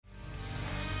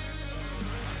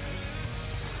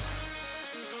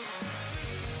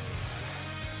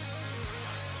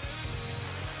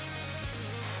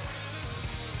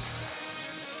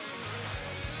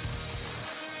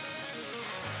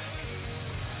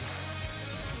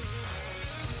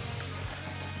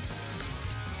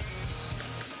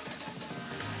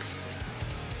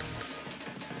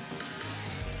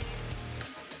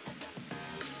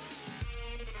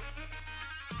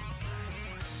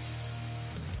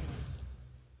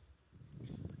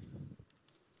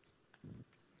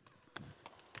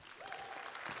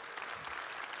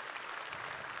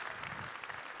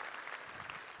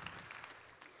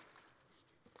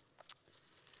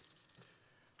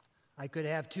I could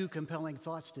have two compelling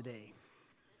thoughts today.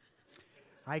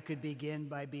 I could begin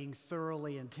by being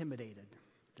thoroughly intimidated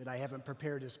that I haven't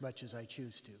prepared as much as I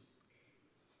choose to.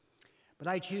 But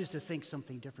I choose to think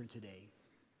something different today.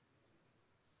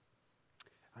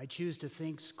 I choose to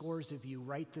think scores of you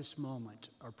right this moment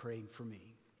are praying for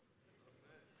me.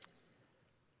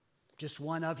 Just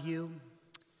one of you.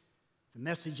 The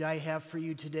message I have for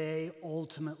you today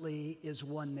ultimately is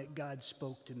one that God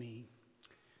spoke to me.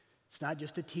 It's not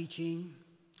just a teaching.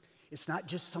 It's not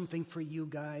just something for you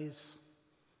guys.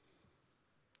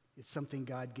 It's something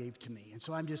God gave to me. And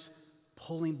so I'm just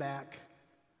pulling back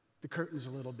the curtains a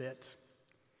little bit.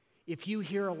 If you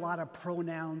hear a lot of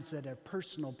pronouns that are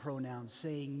personal pronouns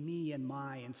saying me and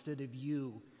my instead of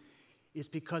you, it's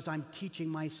because I'm teaching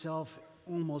myself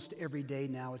almost every day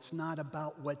now. It's not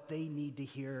about what they need to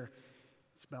hear.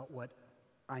 It's about what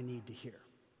I need to hear.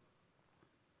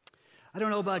 I don't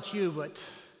know about you, but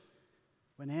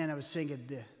when Hannah was singing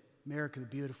America the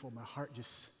Beautiful, my heart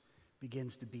just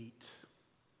begins to beat.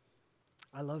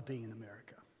 I love being in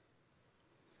America.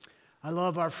 I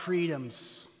love our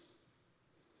freedoms.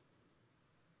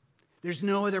 There's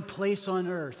no other place on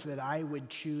earth that I would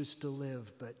choose to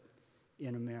live but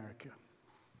in America.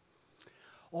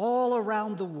 All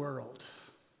around the world,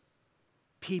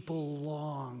 people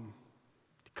long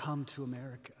to come to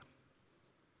America.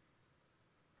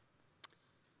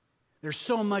 There's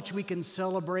so much we can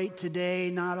celebrate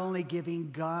today, not only giving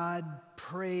God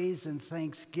praise and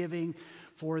thanksgiving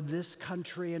for this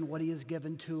country and what He has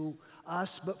given to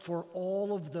us, but for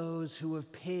all of those who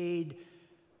have paid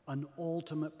an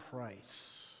ultimate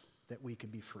price that we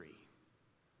could be free.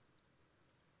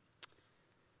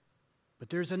 But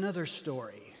there's another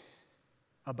story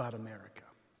about America.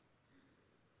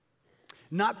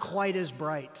 Not quite as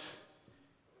bright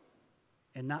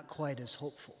and not quite as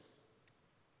hopeful,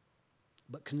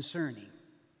 but concerning,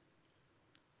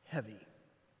 heavy.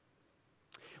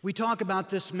 We talk about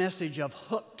this message of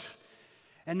hooked,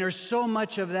 and there's so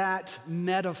much of that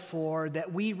metaphor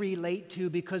that we relate to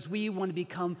because we want to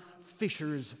become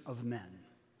fishers of men.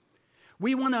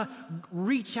 We want to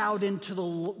reach out into the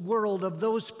world of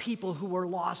those people who are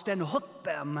lost and hook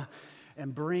them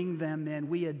and bring them in.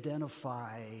 We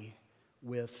identify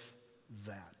with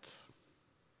that.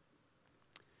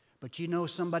 But you know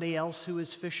somebody else who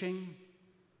is fishing?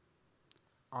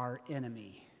 Our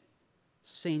enemy,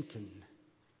 Satan,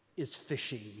 is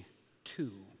fishing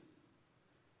too.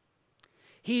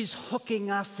 He's hooking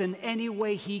us in any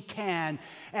way he can,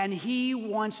 and he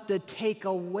wants to take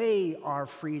away our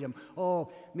freedom. Oh,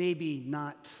 maybe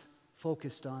not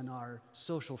focused on our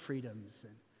social freedoms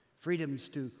and freedoms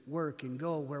to work and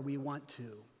go where we want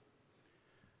to,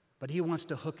 but he wants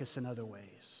to hook us in other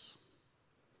ways.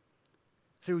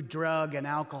 Through drug and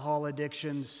alcohol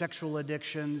addictions, sexual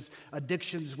addictions,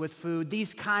 addictions with food.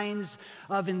 These kinds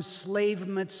of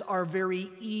enslavements are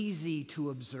very easy to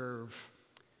observe.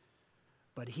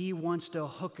 But he wants to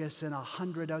hook us in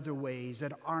 100 other ways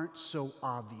that aren't so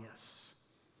obvious.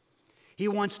 He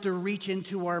wants to reach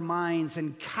into our minds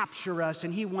and capture us,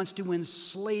 and he wants to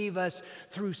enslave us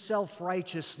through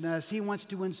self-righteousness. He wants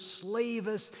to enslave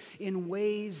us in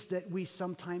ways that we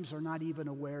sometimes are not even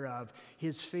aware of.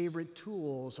 His favorite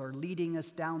tools are leading us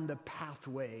down the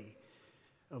pathway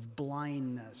of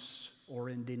blindness or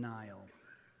in denial.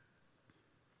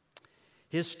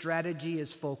 His strategy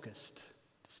is focused: to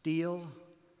steal,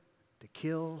 to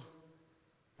kill,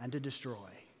 and to destroy.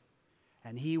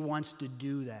 And he wants to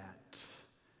do that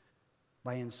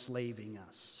by enslaving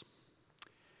us.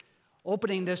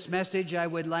 Opening this message, I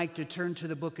would like to turn to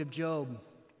the book of Job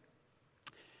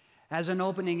as an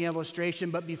opening illustration.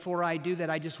 But before I do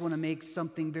that, I just want to make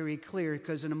something very clear,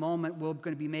 because in a moment we're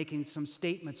going to be making some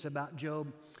statements about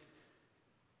Job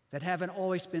that haven't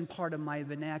always been part of my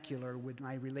vernacular when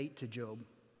I relate to Job.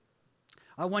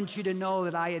 I want you to know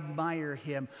that I admire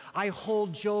him. I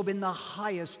hold Job in the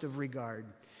highest of regard.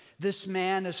 This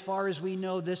man, as far as we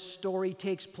know, this story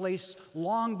takes place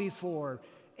long before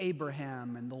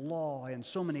Abraham and the law and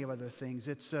so many other things.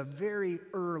 It's a very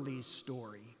early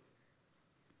story.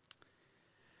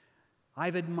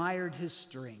 I've admired his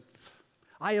strength.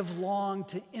 I have longed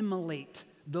to emulate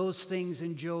those things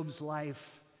in Job's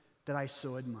life that I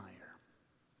so admire.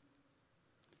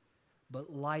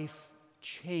 But life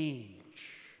change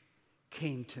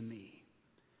came to me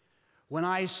when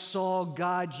I saw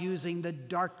God using the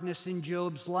darkness in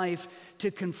Job's life to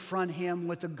confront him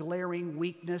with a glaring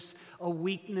weakness, a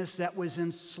weakness that was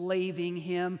enslaving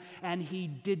him, and he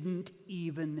didn't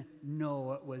even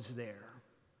know it was there.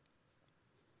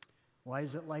 Why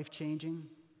is it life-changing?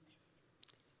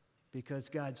 Because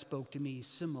God spoke to me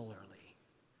similarly.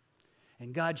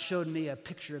 And God showed me a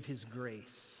picture of his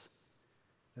grace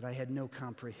that I had no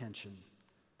comprehension,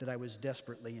 that I was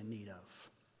desperately in need of.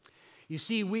 You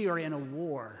see, we are in a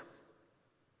war.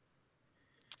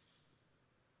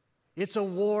 It's a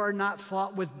war not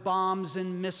fought with bombs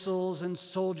and missiles and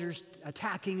soldiers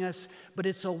attacking us, but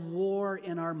it's a war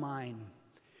in our mind.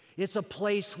 It's a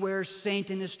place where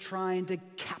Satan is trying to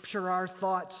capture our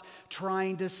thoughts,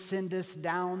 trying to send us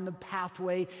down the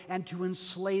pathway and to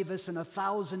enslave us in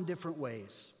 1,000 different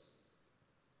ways.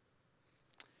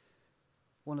 I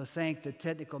want to thank the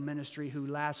technical ministry who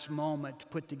last moment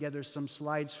put together some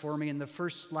slides for me. And the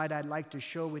first slide I'd like to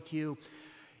show with you,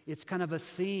 it's kind of a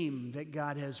theme that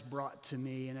God has brought to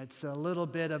me, and it's a little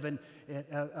bit of an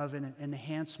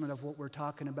enhancement of what we're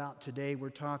talking about today. We're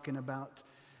talking about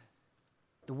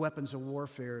the weapons of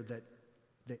warfare that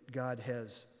God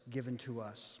has given to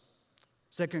us.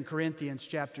 2 Corinthians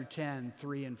chapter 10,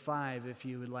 3 and 5, if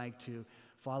you would like to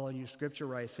follow your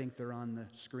scripture, I think they're on the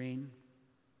screen.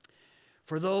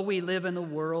 For though we live in the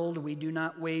world, we do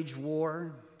not wage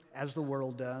war as the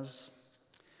world does.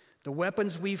 The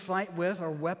weapons we fight with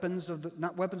are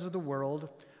not weapons of the world.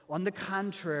 On the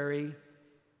contrary,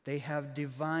 they have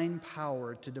divine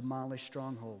power to demolish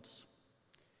strongholds.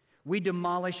 We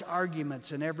demolish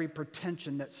arguments and every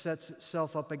pretension that sets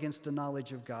itself up against the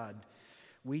knowledge of God.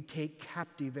 We take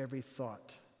captive every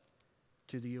thought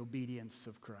to the obedience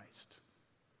of Christ.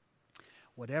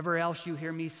 Whatever else you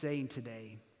hear me saying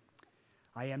today,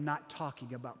 I am not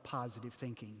talking about positive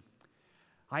thinking.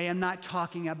 I am not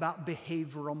talking about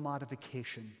behavioral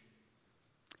modification.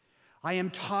 I am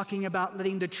talking about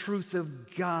letting the truth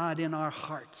of God in our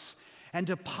hearts and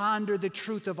to ponder the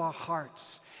truth of our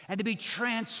hearts and to be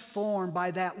transformed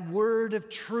by that word of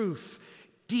truth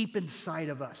deep inside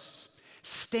of us,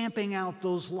 stamping out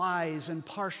those lies and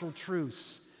partial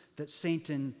truths that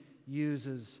Satan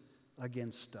uses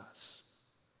against us.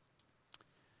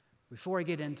 Before I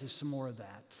get into some more of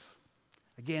that,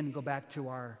 again, go back to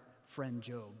our friend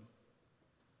Job.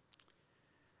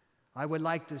 I would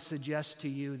like to suggest to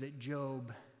you that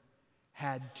Job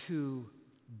had two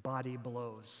body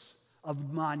blows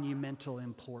of monumental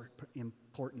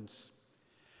importance.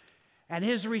 And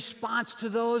his response to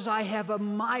those, I have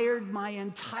admired my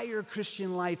entire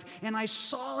Christian life, and I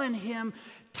saw in him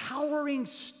towering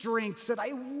strengths that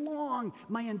I long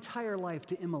my entire life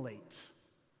to emulate.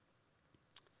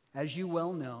 As you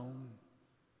well know,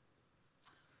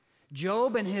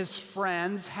 Job and his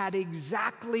friends had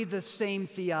exactly the same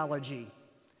theology.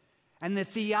 And the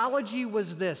theology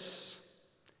was this: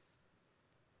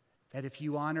 that if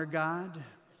you honor God,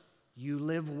 you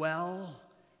live well,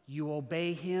 you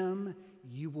obey him,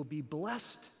 you will be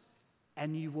blessed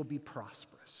and you will be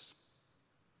prosperous.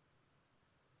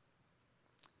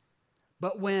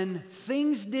 But when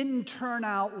things didn't turn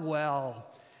out well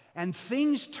and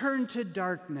things turned to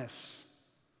darkness,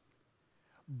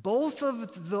 both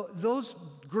of those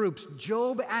groups,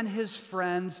 Job and his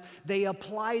friends, they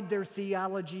applied their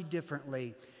theology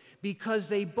differently, because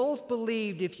they both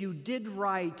believed if you did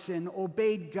right and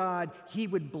obeyed God, he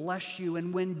would bless you.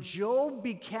 And when Job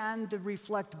began to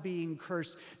reflect being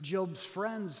cursed, Job's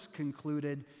friends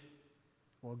concluded,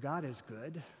 well, God is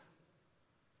good.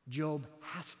 Job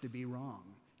has to be wrong.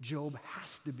 Job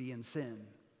has to be in sin.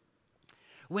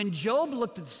 When Job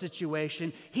looked at the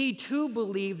situation, he too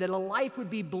believed that a life would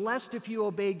be blessed if you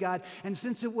obey God. And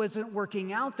since it wasn't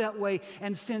working out that way,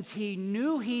 and since he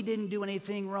knew he didn't do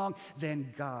anything wrong,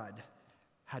 then God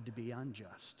had to be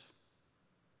unjust.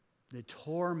 The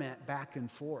torment back and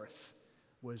forth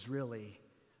was really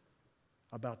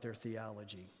about their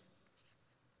theology.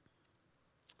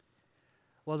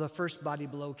 Well, the first body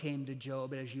blow came to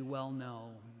Job, as you well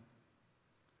know.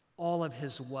 All of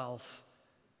his wealth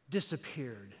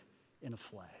disappeared in a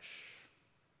flash.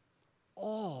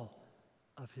 All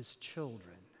of his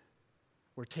children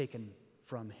were taken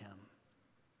from him.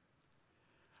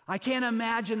 I can't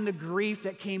imagine the grief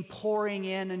that came pouring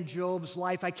in Job's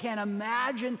life. I can't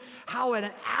imagine how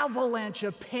an avalanche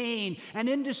of pain and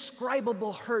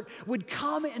indescribable hurt would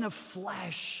come in a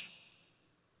flash.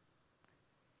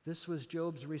 This was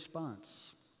Job's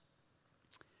response.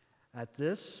 At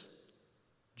this,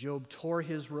 Job tore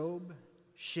his robe,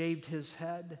 shaved his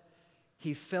head.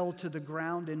 He fell to the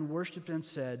ground and worshiped and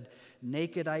said,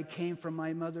 "Naked I came from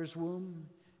my mother's womb,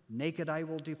 naked I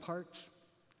will depart.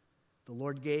 The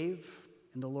Lord gave,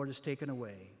 and the Lord has taken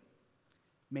away.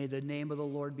 May the name of the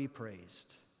Lord be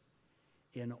praised."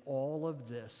 In all of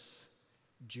this,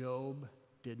 Job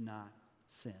did not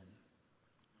sin.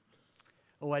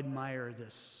 Oh, I admire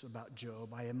this about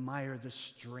Job. I admire the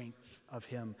strength of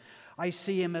him. I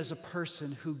see him as a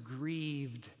person who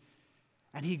grieved,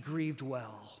 and he grieved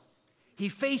well. He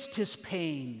faced his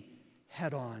pain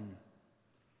head on.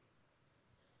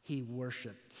 He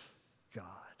worshiped God.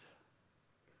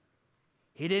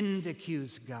 He didn't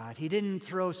accuse God. He didn't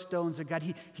throw stones at God.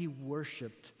 He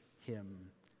worshiped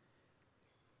him.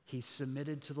 He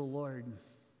submitted to the Lord.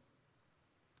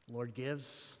 The Lord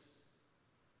gives.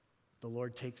 The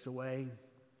Lord takes away.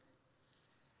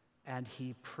 And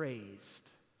he praised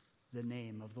the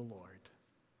name of the Lord.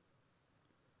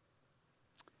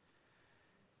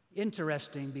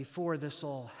 Interesting, before this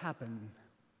all happened,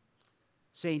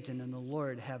 Satan and the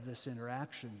Lord have this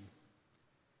interaction.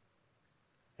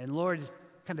 And Lord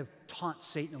kind of taunts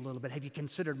Satan a little bit. Have you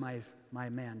considered my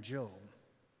man Job?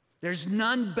 There's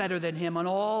none better than him on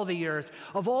all the earth.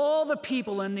 Of all the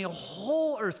people in the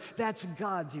whole earth, that's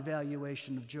God's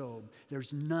evaluation of Job.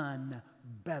 There's none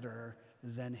better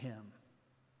than him.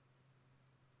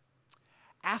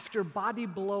 After body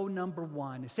blow number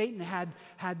one, Satan had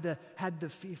the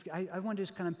I want to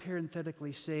just kind of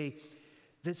parenthetically say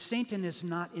that Satan is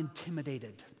not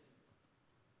intimidated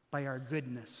by our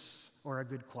goodness or our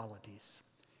good qualities.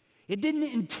 It didn't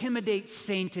intimidate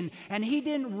Satan, and he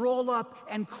didn't roll up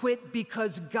and quit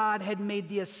because God had made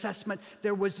the assessment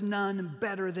there was none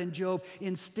better than Job.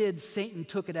 Instead, Satan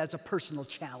took it as a personal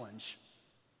challenge.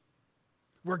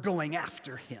 We're going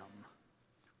after him.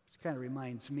 Which kind of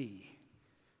reminds me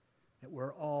that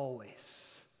we're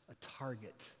always a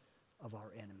target of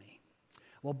our enemy.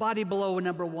 Well, body blow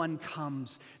number one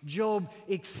comes. Job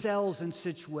excels in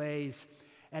such ways.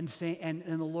 And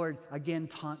the Lord again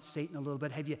taunts Satan a little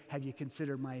bit. Have you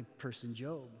considered my person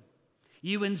Job?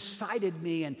 You incited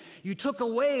me and you took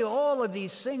away all of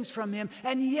these things from him,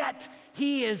 and yet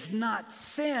he is not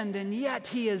sinned, and yet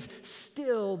he is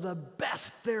still the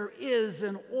best there is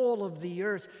in all of the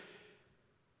earth.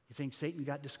 You think Satan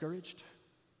got discouraged?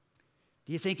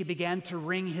 Do you think he began to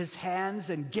wring his hands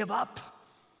and give up?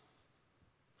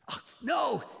 Oh,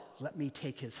 no, let me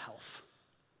take his health.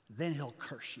 Then he'll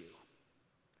curse you.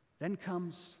 Then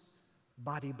comes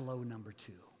body blow number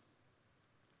two.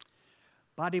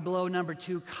 Body blow number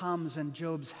two comes and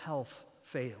Job's health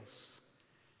fails.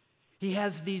 He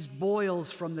has these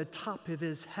boils from the top of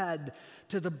his head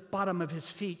to the bottom of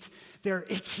his feet. They're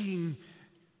itching.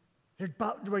 They're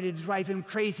about ready to drive him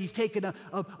crazy. He's taken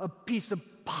a piece of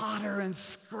potter and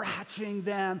scratching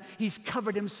them. He's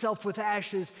covered himself with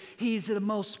ashes. He's the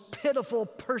most pitiful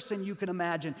person you can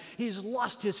imagine. He's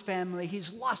lost his family.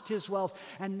 He's lost his wealth.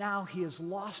 And now he has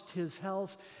lost his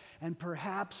health. And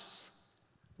perhaps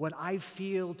what I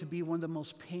feel to be one of the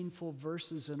most painful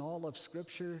verses in all of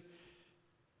Scripture,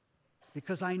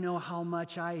 because I know how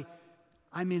much I'm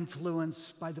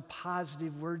influenced by the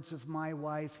positive words of my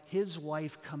wife. His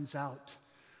wife comes out,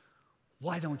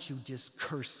 "Why don't you just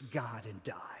curse God and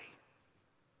die?"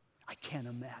 I can't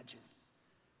imagine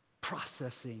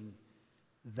processing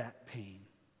that pain.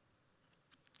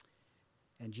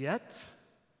 And yet,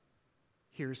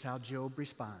 here's how Job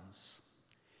responds.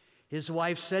 His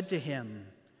wife said to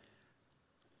him,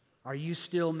 "Are you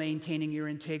still maintaining your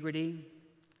integrity?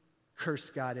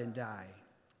 Curse God and die."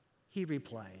 He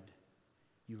replied,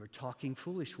 "You are talking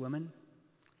foolish, woman.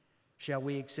 Shall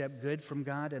we accept good from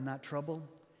God and not trouble?"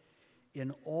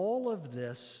 In all of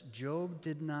this, Job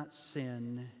did not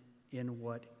sin in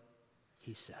what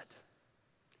he said.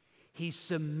 He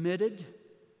submitted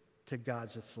to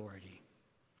God's authority.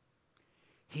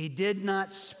 He did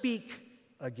not speak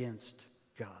against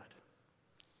God.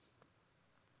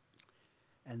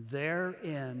 And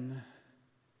therein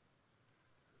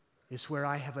is where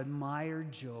I have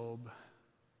admired Job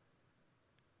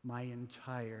my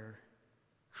entire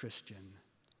Christian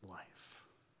life.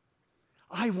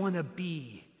 I want to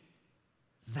be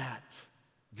that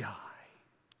guy.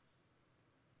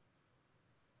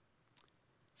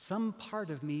 Some part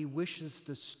of me wishes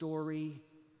the story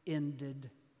ended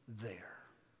there.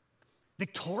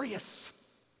 Victorious.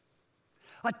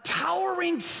 A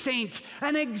towering saint,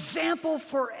 an example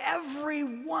for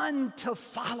everyone to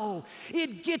follow.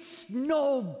 It gets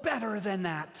no better than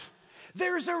that.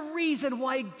 There's a reason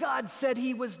why God said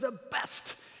he was the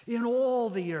best in all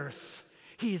the earth.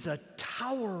 He's a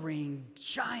towering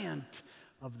giant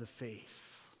of the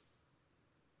faith.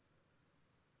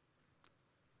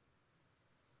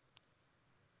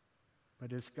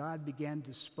 But as God began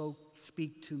to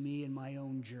speak to me in my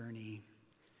own journey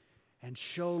and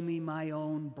show me my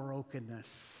own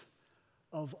brokenness,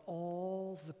 of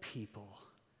all the people,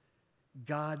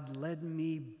 God led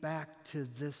me back to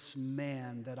this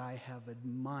man that I have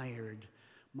admired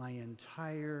my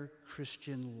entire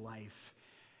Christian life.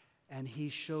 And he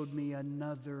showed me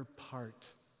another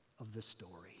part of the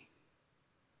story.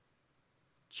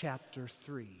 Chapter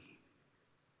 3.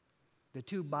 The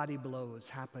two body blows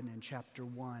happen in chapter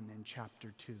 1 and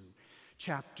chapter 2.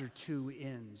 Chapter 2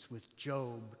 ends with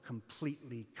Job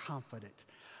completely confident.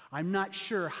 I'm not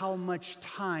sure how much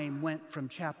time went from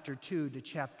chapter 2 to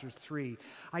chapter 3.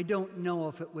 I don't know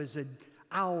if it was an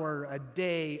hour, a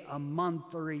day, a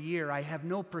month, or a year. I have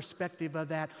no perspective of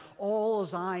that. All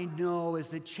I know is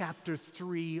that chapter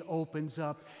 3 opens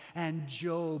up and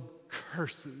Job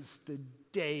curses the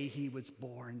day he was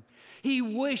born. He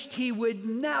wished he would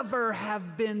never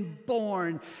have been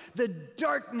born. The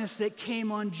darkness that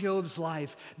came on Job's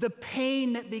life, the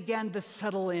pain that began to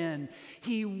settle in,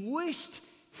 he wished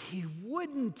he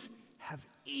wouldn't have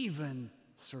even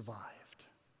survived.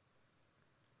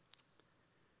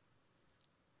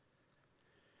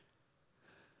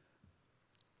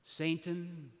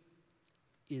 Satan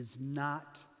is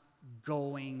not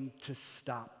going to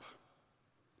stop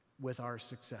with our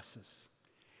successes.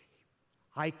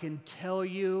 I can tell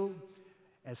you,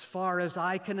 as far as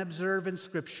I can observe in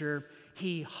Scripture,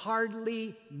 he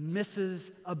hardly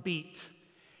misses a beat.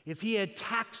 If he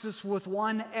attacks us with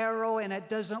one arrow and it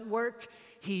doesn't work,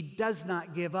 he does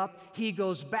not give up. He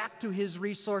goes back to his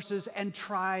resources and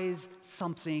tries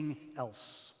something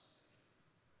else.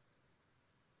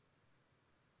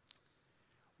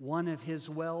 One of his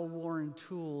well-worn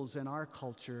tools in our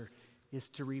culture is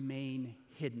to remain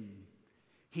hidden.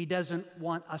 He doesn't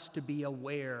want us to be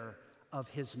aware of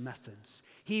his methods.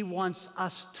 He wants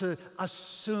us to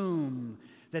assume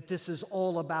that this is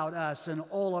all about us and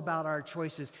all about our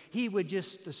choices. He would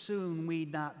just assume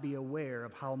we'd not be aware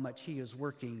of how much he is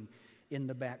working in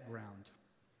the background.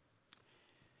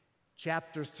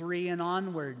 Chapter 3 and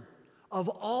onward, of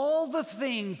all the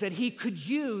things that he could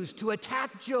use to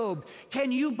attack Job,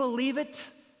 can you believe it?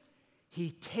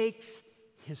 He takes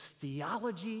his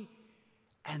theology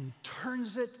and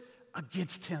turns it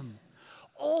against him.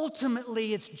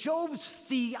 Ultimately, it's Job's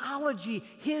theology,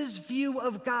 his view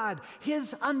of God,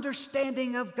 his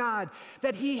understanding of God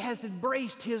that he has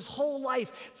embraced his whole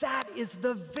life. That is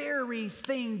the very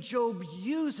thing Job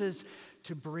uses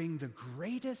to bring the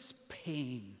greatest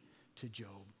pain to Job.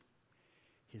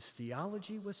 His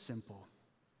theology was simple: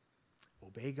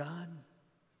 obey God,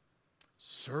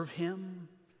 serve him,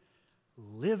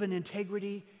 live in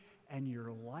integrity, and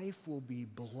your life will be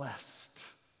blessed.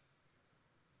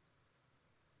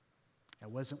 It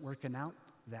wasn't working out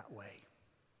that way.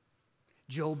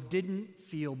 Job didn't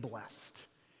feel blessed.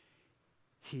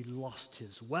 He lost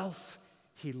his wealth.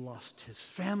 He lost his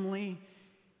family.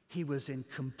 He was in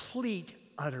complete,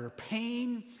 utter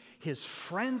pain. His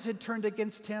friends had turned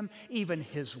against him. Even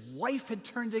his wife had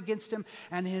turned against him.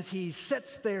 And as he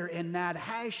sits there in that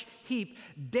ash heap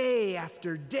day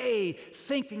after day,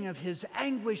 thinking of his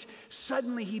anguish,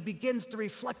 suddenly he begins to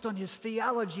reflect on his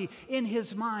theology in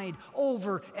his mind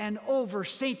over and over.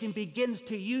 Satan begins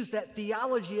to use that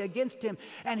theology against him,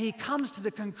 and he comes to the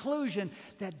conclusion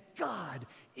that God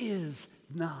is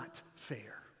not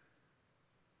fair.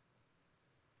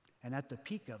 And at the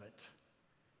peak of it,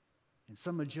 in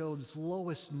some of Job's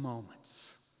lowest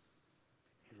moments,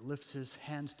 he lifts his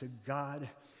hands to God,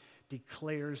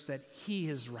 declares that he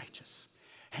is righteous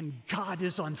and God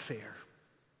is unfair.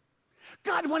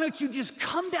 God, why don't you just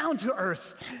come down to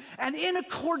earth and in a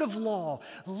court of law,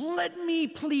 let me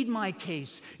plead my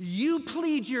case. You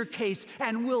plead your case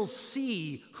and we'll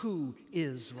see who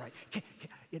is right.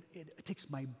 It takes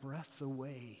my breath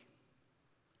away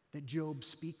that Job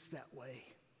speaks that way.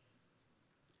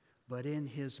 But in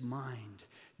his mind,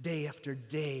 day after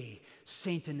day,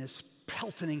 Satan is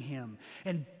pelting him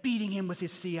and beating him with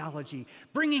his theology,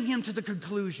 bringing him to the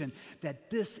conclusion that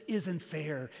this isn't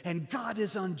fair and God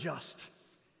is unjust.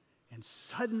 And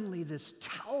suddenly this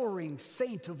towering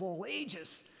saint of all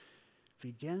ages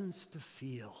begins to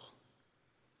feel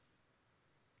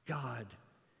God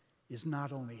is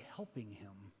not only helping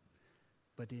him,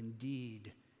 but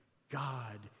indeed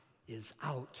God is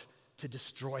out to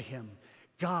destroy him.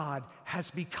 God has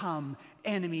become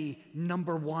enemy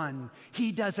number one.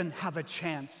 He doesn't have a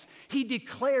chance. He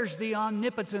declares the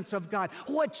omnipotence of God.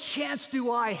 What chance do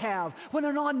I have when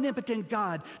an omnipotent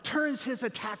God turns his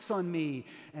attacks on me?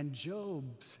 And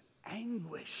Job's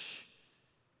anguish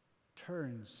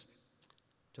turns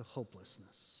to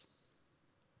hopelessness.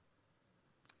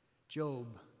 Job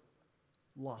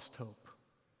lost hope.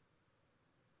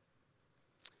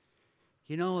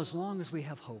 You know, as long as we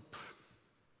have hope,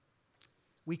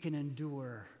 we can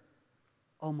endure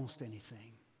almost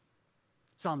anything.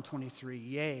 Psalm 23,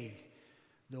 yea,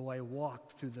 though I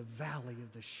walk through the valley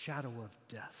of the shadow of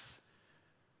death.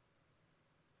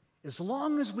 As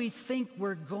long as we think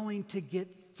we're going to get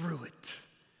through it,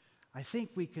 I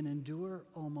think we can endure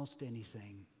almost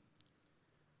anything.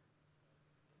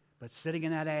 But sitting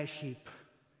in that ash heap,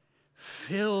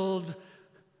 filled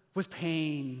with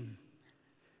pain,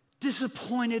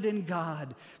 disappointed in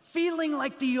God, feeling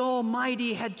like the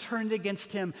Almighty had turned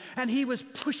against him, and he was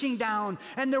pushing down,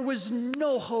 and there was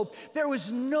no hope. There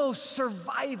was no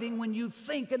surviving when you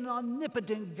think an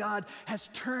omnipotent God has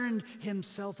turned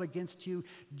himself against you.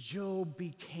 Job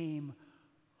became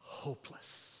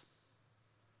hopeless.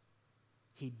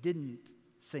 He didn't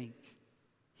think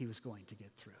he was going to get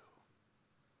through.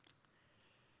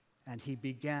 And he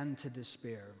began to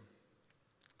despair.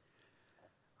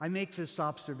 I make this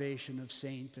observation of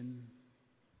Saint, and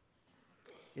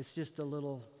it's just a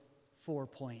little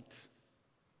 4-point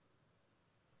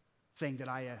thing that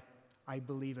I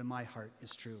believe in my heart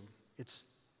is true. It's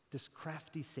this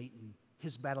crafty Satan,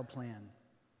 his battle plan.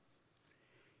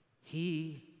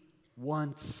 He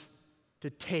wants to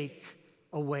take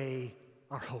away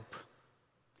our hope.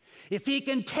 If he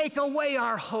can take away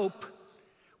our hope,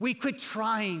 we quit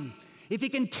trying. If he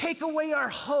can take away our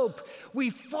hope, we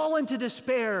fall into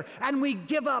despair and we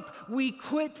give up. We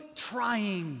quit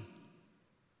trying.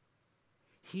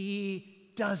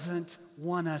 He doesn't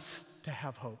want us to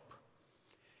have hope.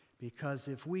 Because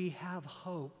if we have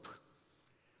hope,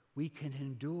 we can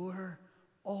endure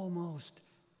almost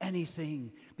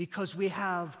anything. Because we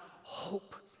have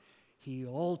hope. He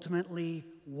ultimately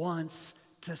wants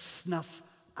to snuff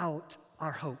out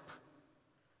our hope.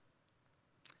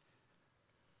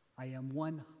 I am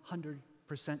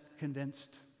 100%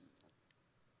 convinced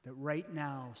that right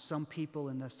now, some people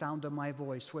in the sound of my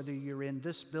voice, whether you're in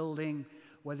this building,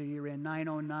 whether you're in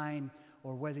 909,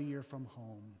 or whether you're from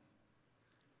home,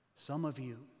 some of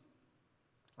you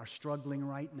are struggling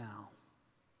right now.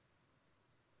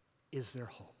 Is there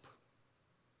hope?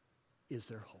 Is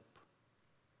there hope?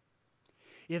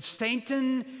 If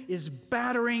Satan is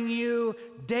battering you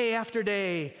day after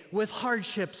day with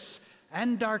hardships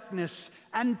and darkness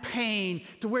and pain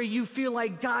to where you feel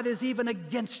like God is even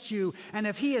against you, and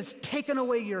if he has taken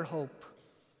away your hope,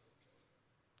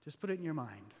 just put it in your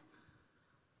mind.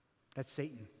 That's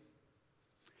Satan.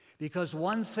 Because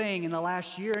one thing in the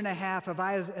last year and a half,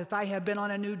 as I have been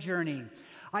on a new journey,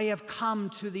 I have come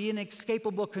to the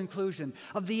inescapable conclusion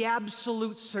of the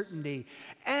absolute certainty.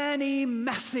 Any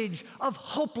message of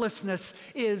hopelessness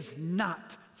is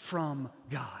not from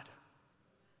God.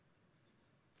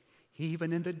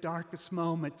 Even in the darkest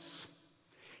moments,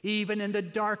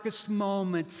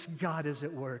 God is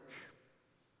at work.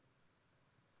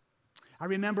 I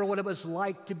remember what it was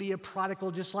like to be a prodigal,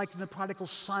 just like the prodigal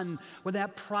son, when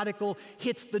that prodigal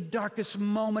hits the darkest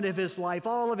moment of his life.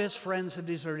 All of his friends have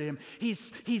deserted him.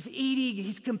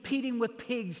 He's competing with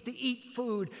pigs to eat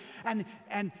food. And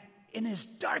in his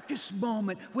darkest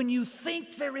moment, when you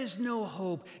think there is no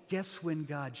hope, guess when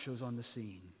God shows on the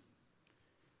scene?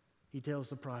 He tells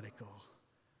the prodigal,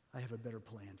 I have a better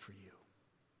plan for you.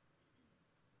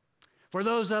 For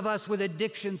those of us with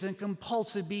addictions and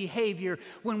compulsive behavior,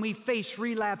 when we face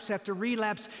relapse after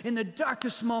relapse in the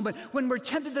darkest moment, when we're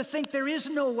tempted to think there is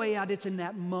no way out, it's in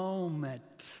that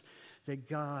moment that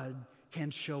God can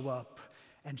show up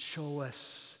and show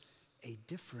us a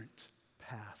different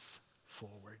path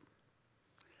forward.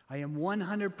 I am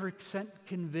 100%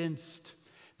 convinced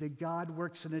that God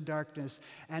works in the darkness.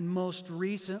 And most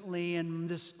recently, in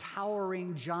this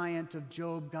towering giant of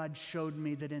Job, God showed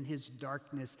me that in his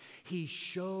darkness, he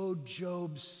showed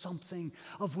Job something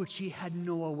of which he had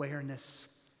no awareness.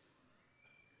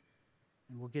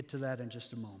 And we'll get to that in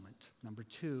just a moment. Number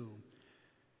 2,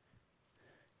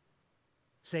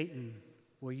 Satan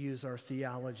will use our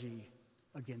theology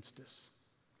against us.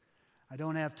 I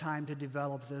don't have time to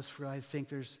develop this, for I think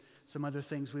there's some other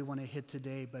things we want to hit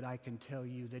today, but I can tell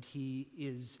you that he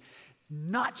is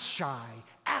not shy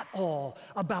at all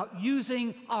about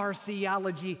using our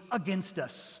theology against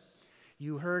us.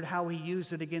 You heard how he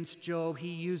used it against Job. He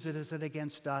uses it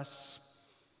against us.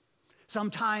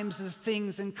 Sometimes the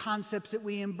things and concepts that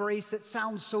we embrace that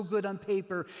sound so good on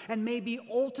paper, and maybe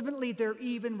ultimately they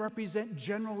even represent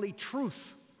generally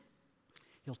truth,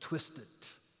 he'll twist it.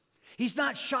 He's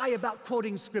not shy about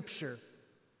quoting Scripture.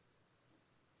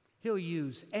 He'll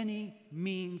use any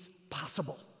means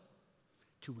possible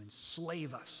to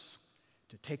enslave us,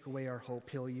 to take away our hope.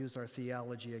 He'll use our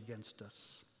theology against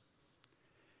us.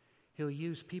 He'll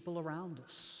use people around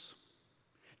us.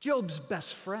 Job's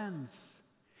best friends,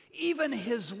 even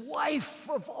his wife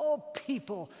of all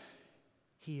people,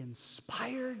 he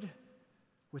inspired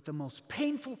with the most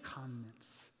painful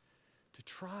comments to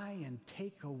try and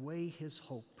take away his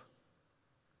hope.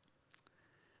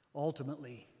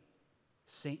 Ultimately,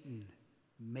 Satan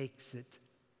makes it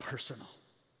personal.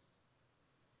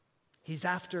 He's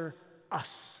after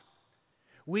us.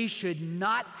 We should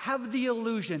not have the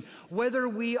illusion, whether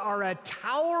we are a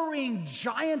towering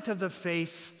giant of the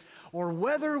faith or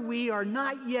whether we are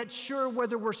not yet sure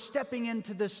whether we're stepping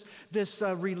into this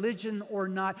religion or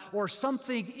not, or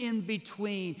something in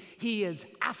between. He is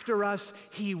after us.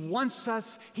 He wants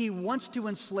us. He wants to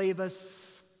enslave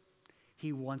us.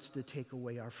 He wants to take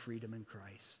away our freedom in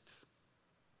Christ.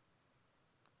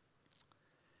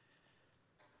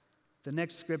 The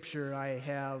next scripture I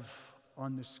have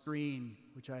on the screen,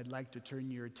 which I'd like to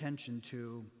turn your attention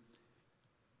to,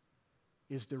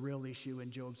 is the real issue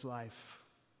in Job's life.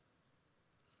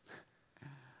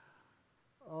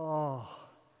 Oh,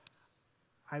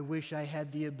 I wish I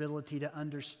had the ability to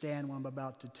understand what I'm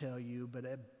about to tell you, but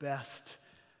at best,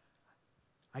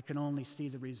 I can only see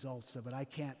the results of it. I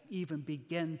can't even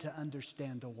begin to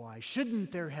understand the why.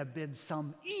 Shouldn't there have been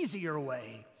some easier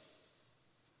way?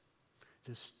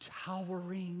 This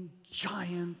towering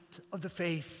giant of the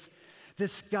faith,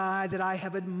 this guy that I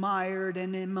have admired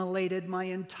and emulated my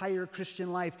entire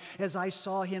Christian life as I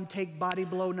saw him take body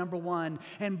blow number 1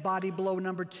 and body blow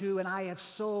number 2, and I have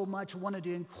so much wanted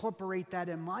to incorporate that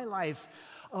in my life.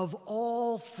 Of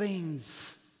all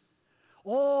things,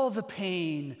 all the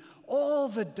pain, all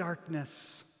the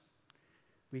darkness,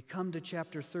 we come to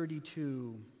chapter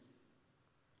 32.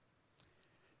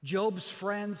 Job's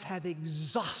friends had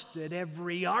exhausted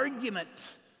every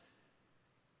argument.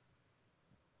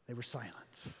 They were silent.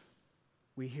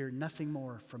 We hear nothing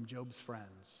more from Job's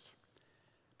friends.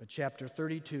 But chapter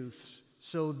 32,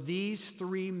 so these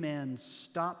 3 men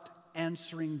stopped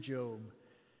answering Job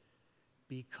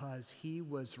because he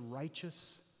was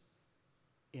righteous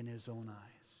in his own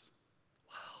eyes.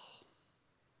 Wow.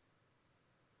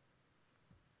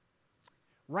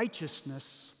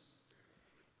 Righteousness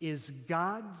is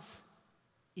God's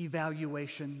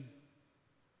evaluation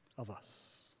of us.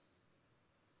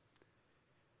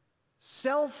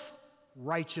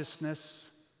 Self-righteousness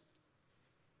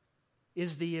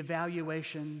is the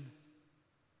evaluation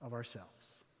of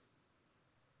ourselves.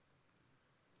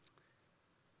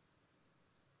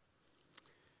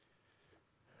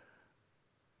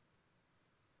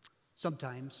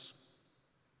 Sometimes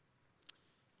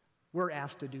we're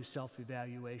asked to do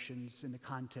self-evaluations in the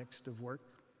context of work.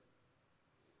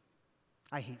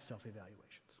 I hate self-evaluations.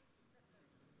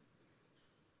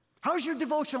 How's your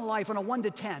devotional life on a 1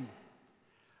 to 10?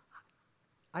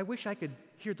 I wish I could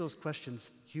hear those questions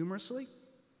humorously,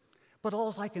 but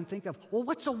all I can think of, well,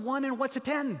 what's a 1 and what's a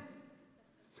 10?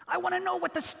 I want to know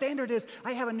what the standard is.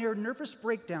 I have a near nervous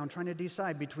breakdown trying to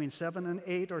decide between 7 and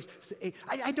 8 or 8.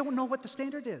 I don't know what the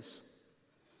standard is.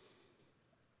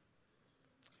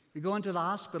 You go into the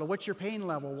hospital, what's your pain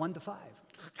level, 1 to 5?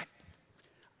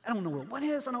 I don't know what 1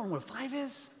 is, I don't know what 5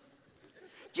 is.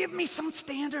 Give me some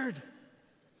standard.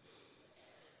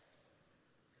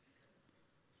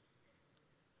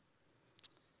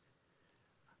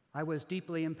 I was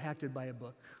deeply impacted by a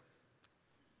book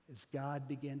as God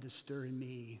began to stir in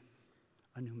me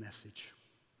a new message.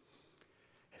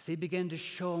 As he began to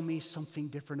show me something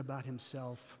different about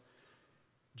himself,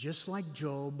 just like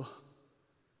Job,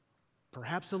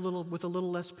 perhaps with a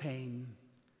little less pain,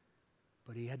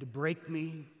 but he had to break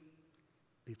me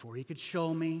before he could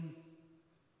show me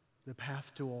the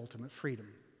path to ultimate freedom.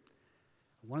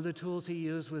 One of the tools he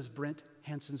used was Brent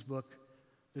Hanson's book,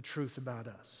 The Truth About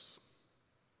Us.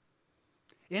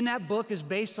 In that book is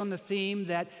based on the theme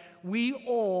that we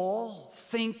all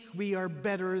think we are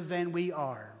better than we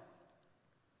are.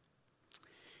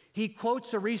 He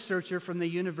quotes a researcher from the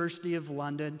University of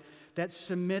London that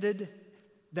submitted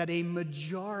that a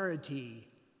majority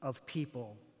of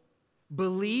people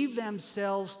believe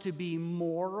themselves to be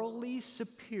morally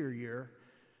superior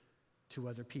to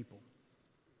other people.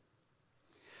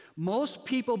 Most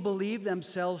people believe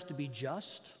themselves to be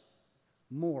just,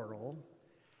 moral,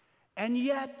 and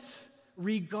yet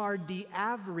regard the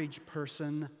average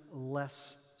person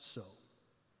less so.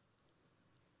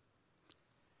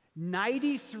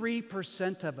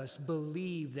 93% of us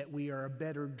believe that we are a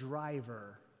better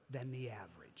driver than the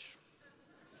average.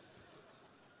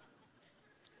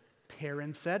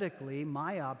 Parenthetically,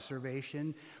 my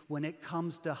observation, when it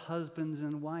comes to husbands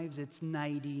and wives, it's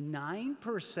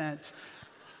 99%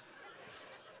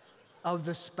 of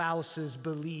the spouses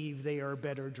believe they are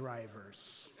better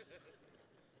drivers.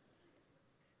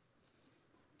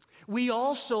 We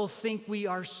also think we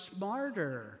are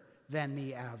smarter than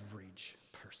the average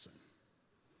person.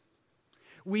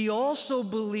 We also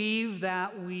believe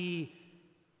that we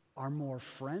are more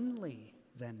friendly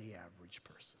than the average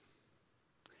person.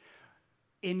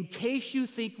 In case you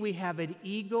think we have an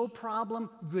ego problem,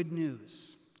 good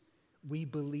news. We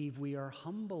believe we are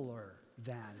humbler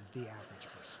than the average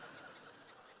person.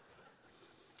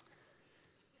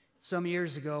 Some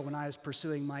years ago, when I was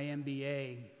pursuing my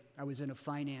MBA, I was in a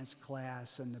finance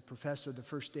class, and the professor, the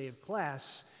first day of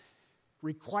class,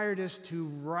 required us to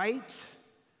write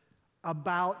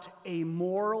about a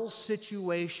moral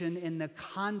situation in the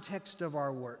context of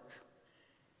our work.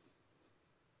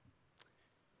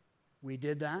 We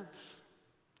did that.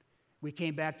 We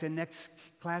came back to the next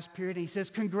class period, and he says,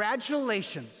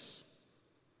 "Congratulations.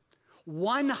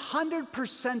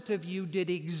 100% of you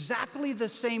did exactly the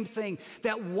same thing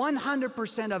that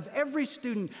 100% of every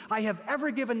student I have ever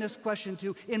given this question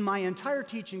to in my entire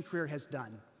teaching career has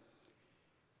done.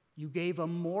 You gave a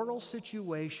moral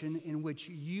situation in which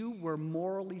you were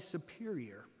morally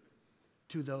superior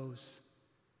to those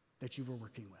that you were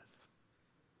working with."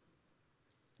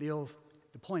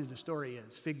 The point of the story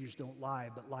is figures don't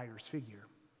lie, but liars figure.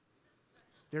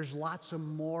 There's lots of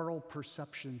moral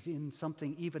perceptions in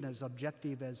something even as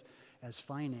objective as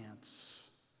finance.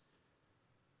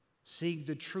 Seeing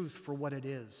the truth for what it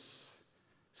is,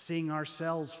 seeing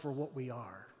ourselves for what we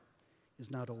are,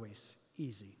 is not always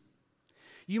easy.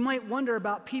 You might wonder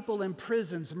about people in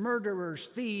prisons, murderers,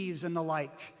 thieves, and the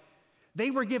like.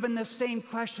 They were given the same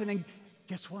question, and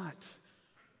guess what?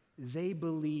 They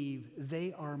believe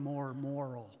they are more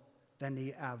moral than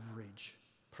the average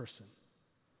person.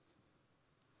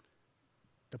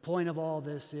 The point of all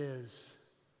this is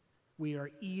we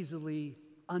are easily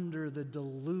under the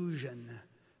delusion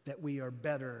that we are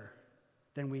better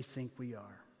than we think we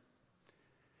are.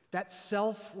 That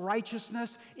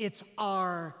self-righteousness, it's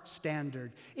our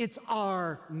standard. It's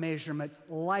our measurement,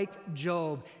 like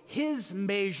Job. His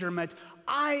measurement,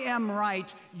 I am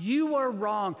right, you are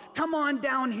wrong. Come on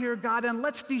down here, God, and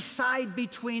let's decide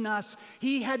between us.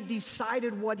 He had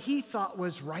decided what he thought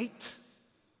was right,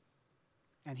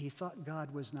 and he thought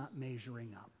God was not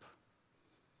measuring up.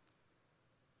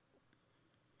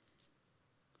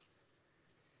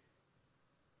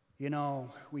 You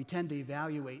know, we tend to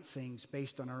evaluate things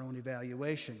based on our own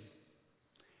evaluation.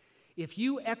 If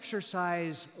you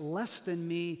exercise less than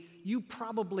me, you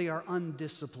probably are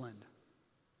undisciplined.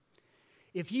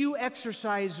 If you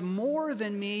exercise more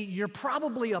than me, you're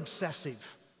probably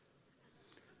obsessive.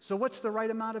 So what's the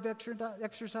right amount of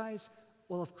exercise?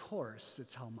 Well, of course,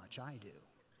 it's how much I do.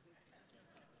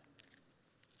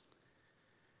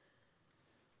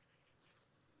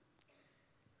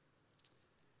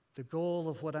 The goal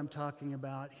of what I'm talking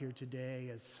about here today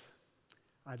is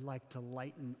I'd like to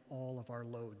lighten all of our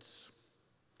loads.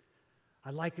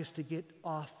 I'd like us to get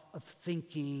off of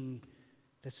thinking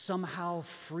that somehow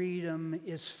freedom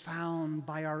is found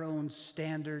by our own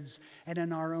standards and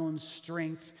in our own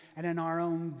strength and in our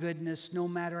own goodness, no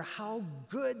matter how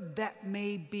good that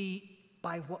may be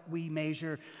by what we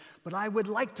measure. But I would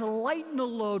like to lighten the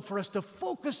load for us to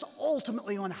focus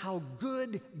ultimately on how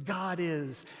good God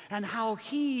is and how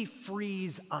He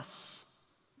frees us.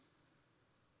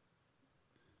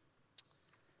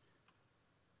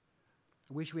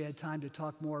 I wish we had time to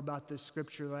talk more about this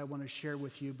scripture that I want to share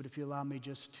with you, but if you allow me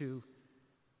just to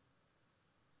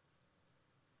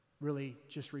really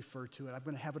just refer to it. I'm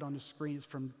going to have it on the screen. It's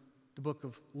from the book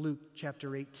of Luke,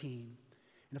 chapter 18.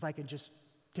 And if I could just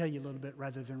tell you a little bit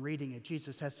rather than reading it.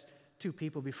 Jesus has two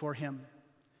people before him.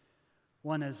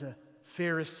 One is a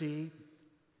Pharisee,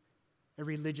 a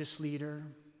religious leader,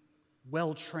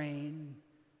 well-trained,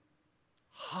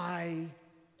 high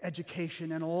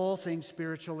education in all things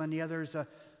spiritual, and the other is the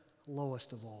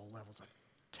lowest of all levels,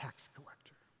 a tax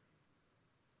collector.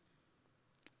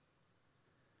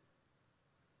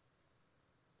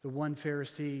 The one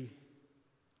Pharisee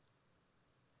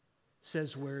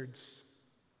says words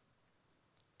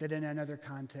that in another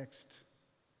context,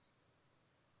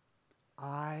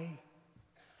 I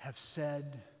have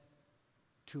said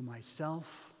to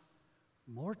myself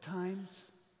more times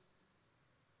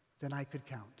than I could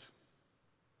count,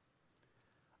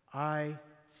 I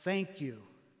thank you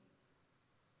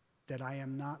that I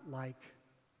am not like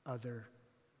other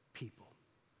people.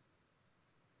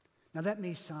 Now that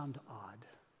may sound odd.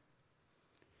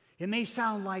 It may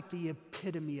sound like the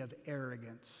epitome of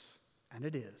arrogance, and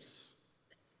it is.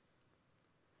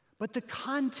 But the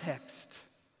context,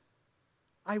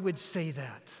 I would say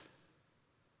that,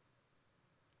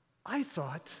 I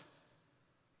thought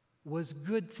was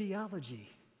good theology.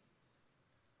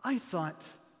 I thought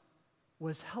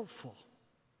was helpful.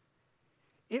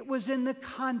 It was in the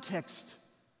context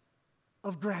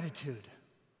of gratitude.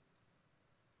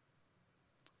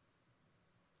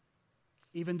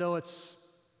 Even though it's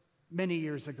many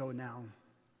years ago now,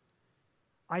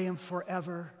 I am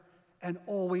forever and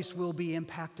always will be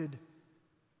impacted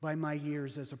by my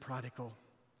years as a prodigal.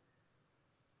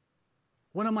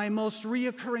 One of my most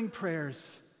reoccurring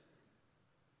prayers,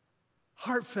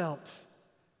 heartfelt,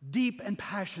 deep, and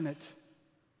passionate.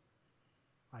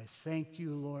 I thank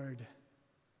you, Lord.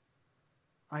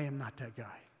 I am not that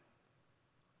guy.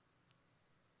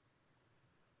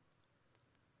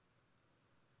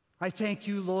 I thank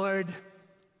you, Lord.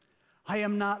 I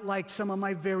am not like some of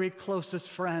my very closest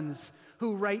friends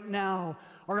who right now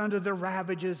are under the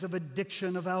ravages of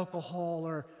addiction of alcohol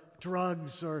or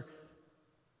drugs, or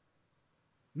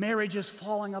marriages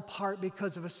falling apart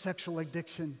because of a sexual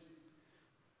addiction.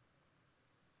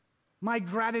 My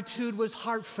gratitude was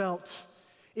heartfelt.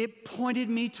 It pointed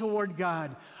me toward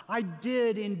God. I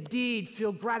did indeed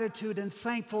feel gratitude and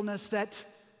thankfulness that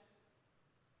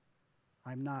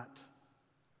I'm not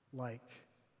like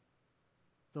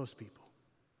those people.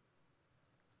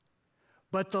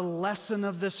 But the lesson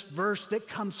of this verse that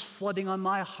comes flooding on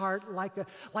my heart like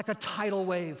a tidal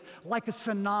wave, like a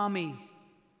tsunami.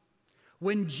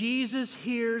 When Jesus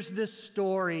hears this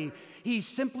story, he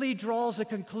simply draws a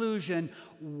conclusion.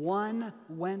 One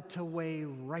went away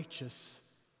righteous,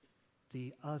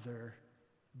 the other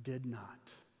did not.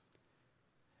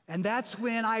 And that's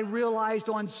when I realized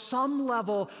on some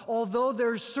level, although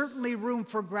there's certainly room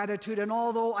for gratitude, and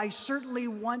although I certainly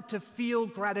want to feel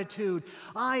gratitude,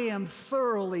 I am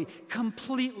thoroughly,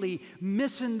 completely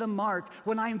missing the mark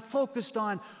when I'm focused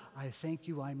on, I thank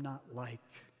you I'm not like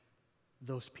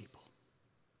those people.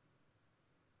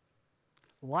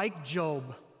 Like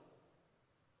Job,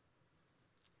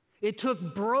 it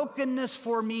took brokenness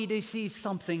for me to see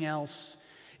something else.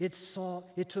 It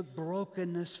took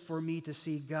brokenness for me to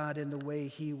see God in the way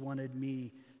he wanted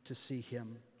me to see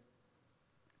him.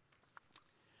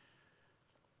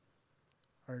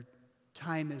 Our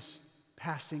time is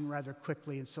passing rather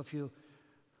quickly, and so if you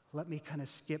let me kind of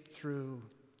skip through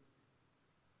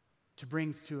to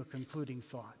bring to a concluding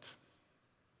thought.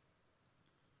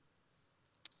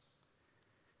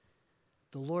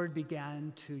 The Lord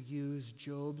began to use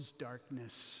Job's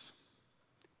darkness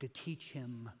to teach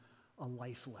him a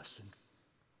life lesson.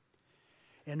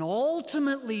 And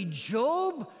ultimately,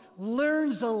 Job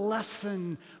learns a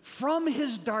lesson from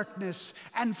his darkness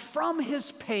and from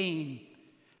his pain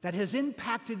that has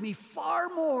impacted me far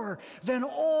more than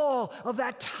all of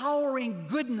that towering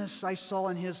goodness I saw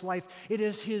in his life. It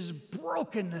is his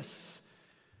brokenness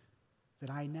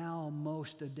that I now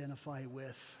most identify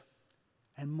with.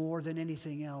 And more than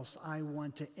anything else, I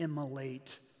want to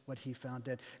emulate what he found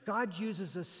dead. God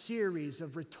uses a series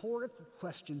of rhetorical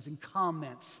questions and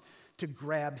comments to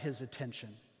grab his attention.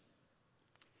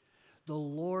 The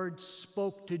Lord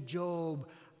spoke to Job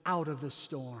out of the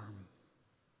storm.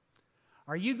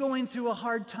 Are you going through a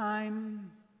hard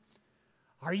time?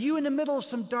 Are you in the middle of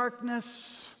some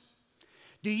darkness?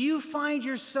 Do you find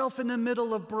yourself in the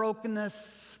middle of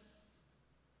brokenness?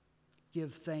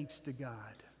 Give thanks to God,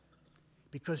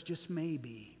 because just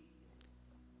maybe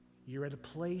you're at a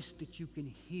place that you can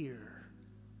hear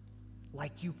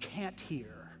like you can't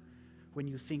hear when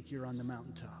you think you're on the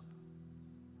mountaintop.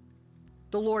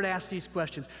 The Lord asks these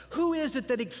questions. Who is it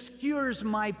that obscures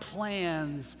my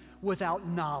plans without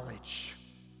knowledge?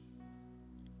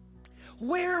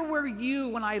 Where were you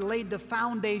when I laid the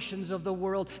foundations of the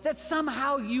world, that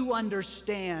somehow you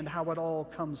understand how it all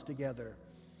comes together?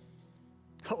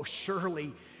 Oh,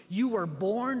 surely you were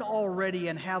born already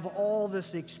and have all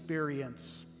this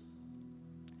experience.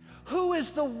 Who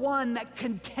is the one that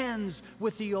contends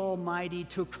with the Almighty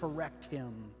to correct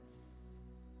him?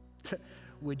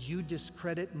 Would you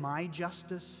discredit my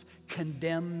justice,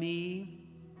 condemn me?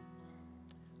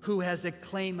 Who has a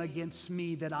claim against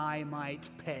me that I might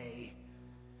pay?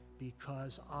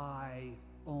 Because I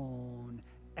own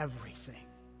everything.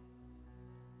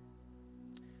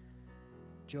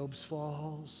 Job's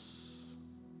falls,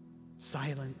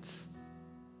 silent.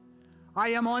 I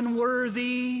am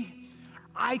unworthy.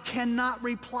 I cannot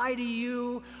reply to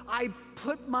you. I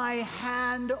put my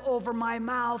hand over my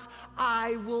mouth.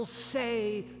 I will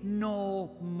say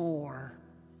no more.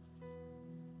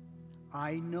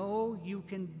 I know you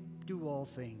can do all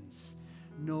things.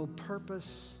 No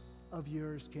purpose of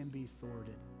yours can be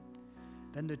thwarted.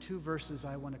 Then the two verses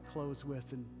I want to close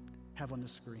with and have on the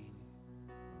screen.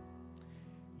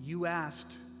 You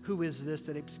asked, who is this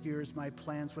that obscures my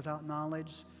plans without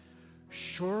knowledge?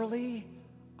 Surely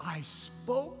I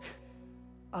spoke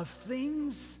of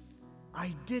things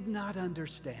I did not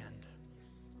understand.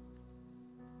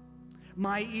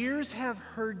 My ears have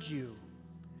heard you,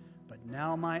 but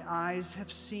now my eyes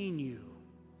have seen you.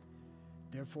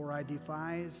 Therefore I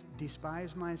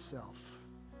despise myself.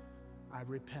 I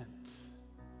repent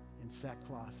in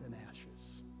sackcloth and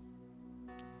ashes.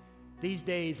 These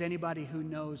days, anybody who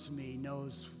knows me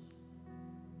knows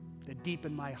that deep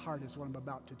in my heart is what I'm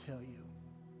about to tell you.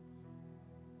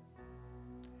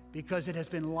 because it has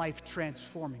been life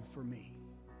transforming for me.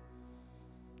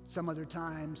 Some other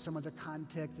time, some other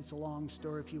context, it's a long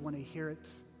story. If you want to hear it,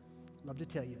 I'd love to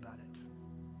tell you about it.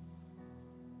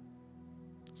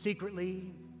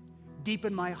 Secretly, deep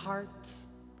in my heart,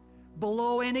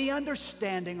 below any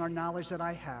understanding or knowledge that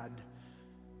I had,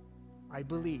 I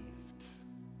believed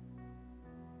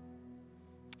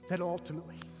that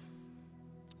ultimately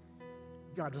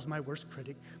God was my worst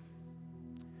critic.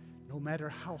 No matter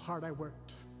how hard I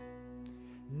worked,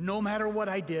 no matter what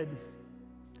I did,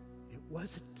 it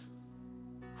wasn't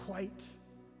quite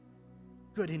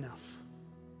good enough.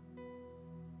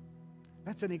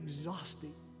 That's an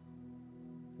exhausting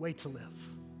way to live.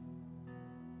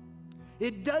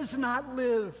 It does not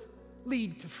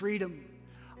lead to freedom.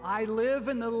 I live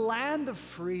in the land of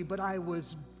free, but I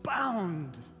was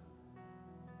bound.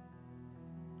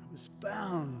 I was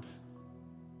bound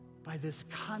by this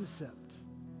concept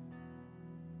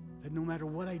that no matter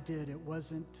what I did, it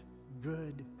wasn't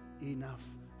good enough.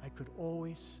 I could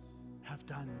always have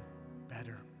done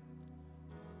better.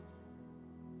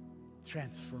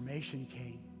 Transformation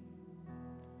came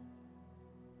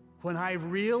when I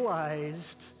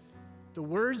realized the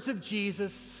words of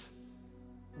Jesus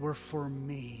were for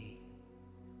me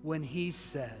when he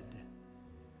said,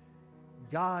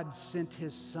 God sent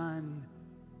his Son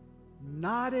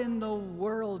not in the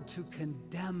world to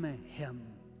condemn him,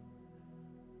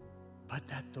 but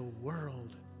that the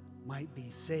world might be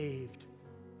saved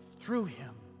through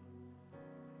him.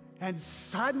 And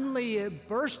suddenly it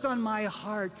burst on my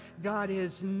heart, God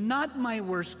is not my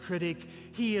worst critic,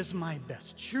 he is my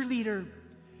best cheerleader.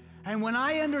 And when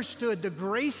I understood the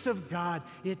grace of God,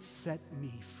 it set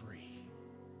me free.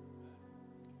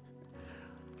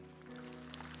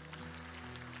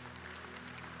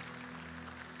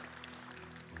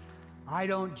 I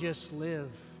don't just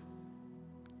live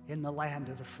in the land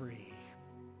of the free.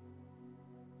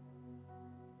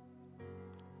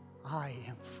 I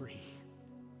am free.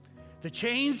 The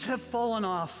chains have fallen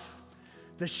off.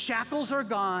 The shackles are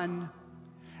gone.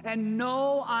 And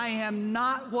no, I am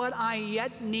not what I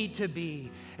yet need to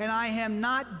be. And I am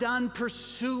not done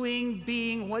pursuing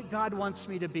being what God wants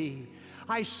me to be.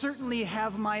 I certainly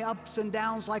have my ups and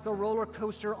downs like a roller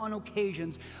coaster on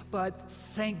occasions. But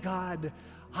thank God,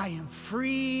 I am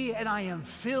free and I am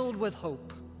filled with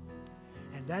hope.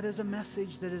 And that is a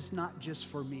message that is not just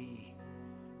for me,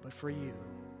 but for you.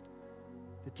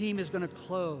 The team is going to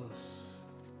close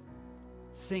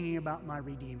singing about my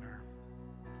Redeemer.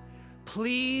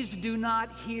 Please do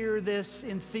not hear this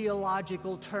in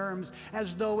theological terms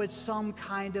as though it's some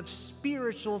kind of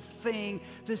spiritual thing,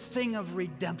 this thing of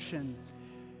redemption.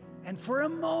 And for a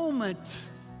moment,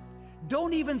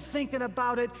 don't even think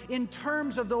about it in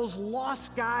terms of those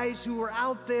lost guys who are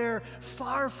out there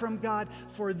far from God.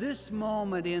 For this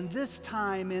moment, in this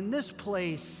time, in this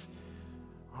place,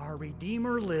 our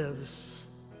Redeemer lives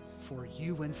for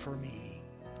you and for me.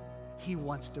 He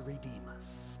wants to redeem us.